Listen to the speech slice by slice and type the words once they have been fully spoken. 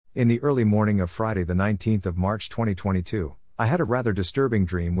In the early morning of Friday the 19th of March 2022, I had a rather disturbing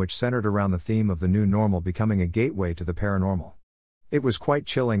dream which centered around the theme of the new normal becoming a gateway to the paranormal. It was quite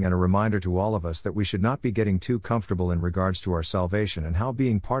chilling and a reminder to all of us that we should not be getting too comfortable in regards to our salvation and how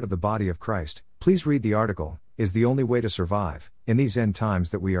being part of the body of Christ, please read the article, is the only way to survive, in these end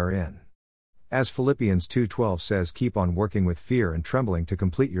times that we are in. As Philippians 2:12 says, keep on working with fear and trembling to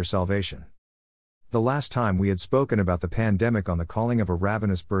complete your salvation. The last time we had spoken about the pandemic on the Calling of a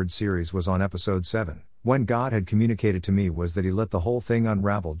Ravenous Bird series was on episode 7. When God had communicated to me was that He let the whole thing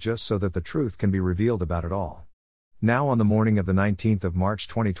unravel just so that the truth can be revealed about it all. Now on the morning of the 19th of March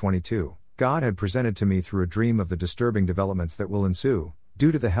 2022, God had presented to me through a dream of the disturbing developments that will ensue,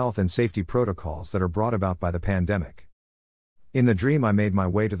 due to the health and safety protocols that are brought about by the pandemic. In the dream I made my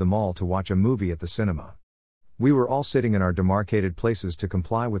way to the mall to watch a movie at the cinema. We were all sitting in our demarcated places to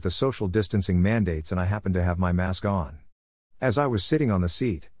comply with the social distancing mandates and I happened to have my mask on. As I was sitting on the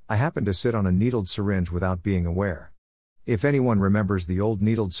seat, I happened to sit on a needled syringe without being aware. If anyone remembers the old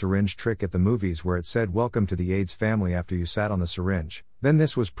needled syringe trick at the movies where it said welcome to the AIDS family after you sat on the syringe, then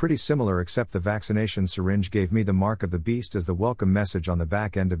this was pretty similar except the vaccination syringe gave me the mark of the beast as the welcome message on the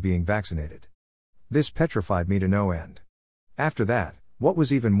back end of being vaccinated. This petrified me to no end. After that, what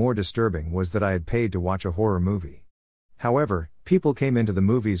was even more disturbing was that I had paid to watch a horror movie. However, people came into the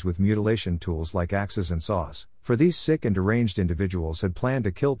movies with mutilation tools like axes and saws, for these sick and deranged individuals had planned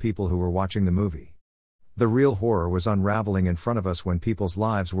to kill people who were watching the movie. The real horror was unraveling in front of us when people's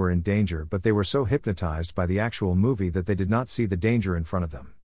lives were in danger, but they were so hypnotized by the actual movie that they did not see the danger in front of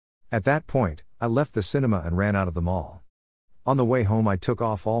them. At that point, I left the cinema and ran out of the mall. On the way home I took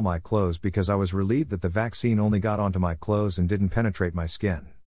off all my clothes because I was relieved that the vaccine only got onto my clothes and didn't penetrate my skin.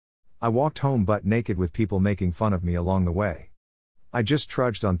 I walked home butt naked with people making fun of me along the way. I just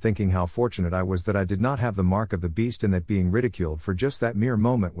trudged on thinking how fortunate I was that I did not have the mark of the beast and that being ridiculed for just that mere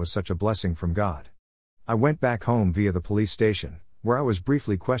moment was such a blessing from God. I went back home via the police station, where I was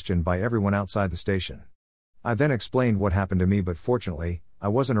briefly questioned by everyone outside the station. I then explained what happened to me but fortunately, I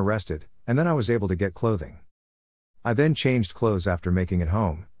wasn't arrested, and then I was able to get clothing. I then changed clothes after making it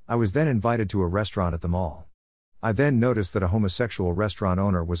home. I was then invited to a restaurant at the mall. I then noticed that a homosexual restaurant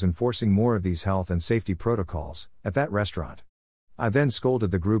owner was enforcing more of these health and safety protocols at that restaurant. I then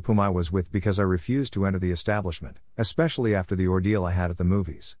scolded the group whom I was with because I refused to enter the establishment, especially after the ordeal I had at the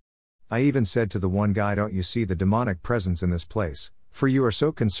movies. I even said to the one guy, don't you see the demonic presence in this place, for you are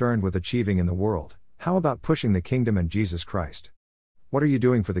so concerned with achieving in the world, how about pushing the kingdom and Jesus Christ? What are you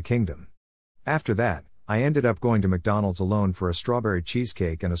doing for the kingdom? After that, I ended up going to McDonald's alone for a strawberry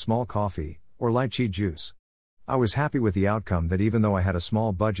cheesecake and a small coffee, or lychee juice. I was happy with the outcome that even though I had a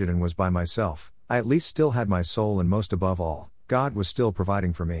small budget and was by myself, I at least still had my soul and most above all, God was still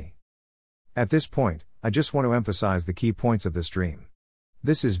providing for me. At this point, I just want to emphasize the key points of this dream.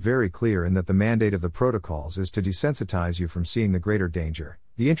 This is very clear in that the mandate of the protocols is to desensitize you from seeing the greater danger,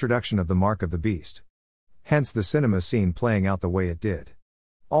 the introduction of the mark of the beast. Hence the cinema scene playing out the way it did.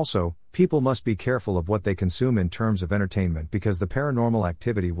 Also, people must be careful of what they consume in terms of entertainment because the paranormal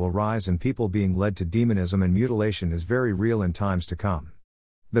activity will rise and people being led to demonism and mutilation is very real in times to come.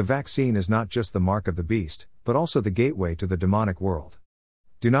 The vaccine is not just the mark of the beast, but also the gateway to the demonic world.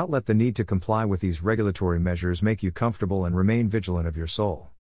 Do not let the need to comply with these regulatory measures make you comfortable and remain vigilant of your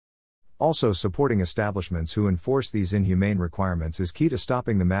soul. Also, supporting establishments who enforce these inhumane requirements is key to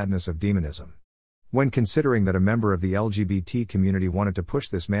stopping the madness of demonism. When considering that a member of the LGBT community wanted to push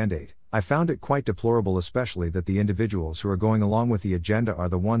this mandate, I found it quite deplorable, especially that the individuals who are going along with the agenda are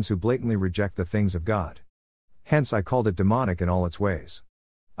the ones who blatantly reject the things of God. Hence I called it demonic in all its ways.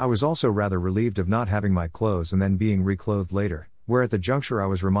 I was also rather relieved of not having my clothes and then being reclothed later, where at the juncture I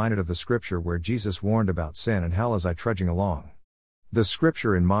was reminded of the scripture where Jesus warned about sin and hell as I trudging along. The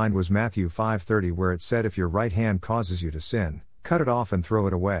scripture in mind was Matthew 5:30 where it said if your right hand causes you to sin, cut it off and throw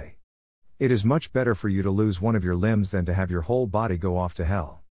it away. It is much better for you to lose one of your limbs than to have your whole body go off to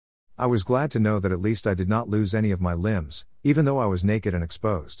hell. I was glad to know that at least I did not lose any of my limbs, even though I was naked and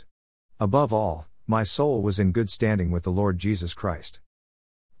exposed. Above all, my soul was in good standing with the Lord Jesus Christ.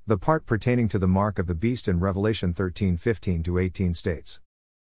 The part pertaining to the mark of the beast in Revelation 13:15-18 states,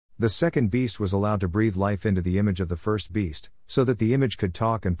 the second beast was allowed to breathe life into the image of the first beast, so that the image could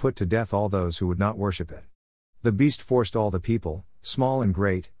talk and put to death all those who would not worship it. The beast forced all the people, small and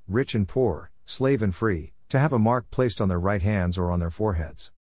great, rich and poor, slave and free, to have a mark placed on their right hands or on their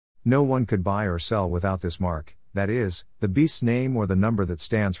foreheads. No one could buy or sell without this mark, that is, the beast's name or the number that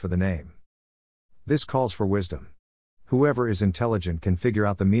stands for the name. This calls for wisdom. Whoever is intelligent can figure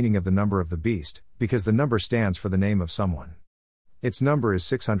out the meaning of the number of the beast, because the number stands for the name of someone. Its number is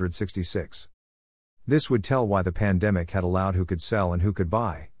 666. This would tell why the pandemic had allowed who could sell and who could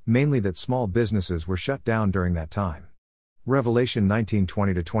buy, mainly that small businesses were shut down during that time. Revelation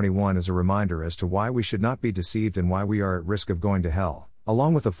 19:20-21 is a reminder as to why we should not be deceived and why we are at risk of going to hell,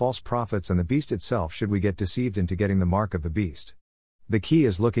 along with the false prophets and the beast itself should we get deceived into getting the mark of the beast. The key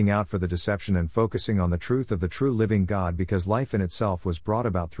is looking out for the deception and focusing on the truth of the true living God, because life in itself was brought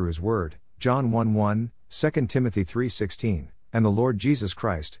about through His Word, John 1:1, 2 Timothy 3:16, and the Lord Jesus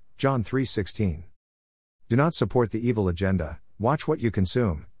Christ, John 3:16. Do not support the evil agenda, watch what you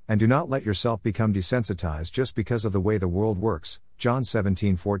consume, and do not let yourself become desensitized just because of the way the world works, John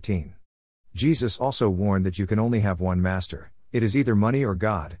 17:14. Jesus also warned that you can only have one master, it is either money or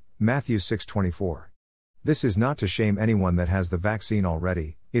God, Matthew 6:24. This is not to shame anyone that has the vaccine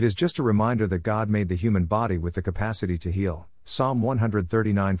already, it is just a reminder that God made the human body with the capacity to heal, Psalm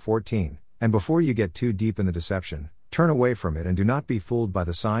 139:14, and before you get too deep in the deception, turn away from it and do not be fooled by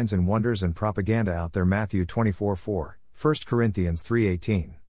the signs and wonders and propaganda out there, Matthew 24:4, 1 Corinthians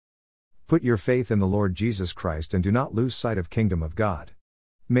 3:18. Put your faith in the Lord Jesus Christ and do not lose sight of kingdom of God.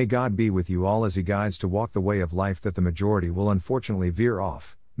 May God be with you all as He guides to walk the way of life that the majority will unfortunately veer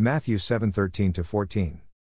off, Matthew 7:13-14.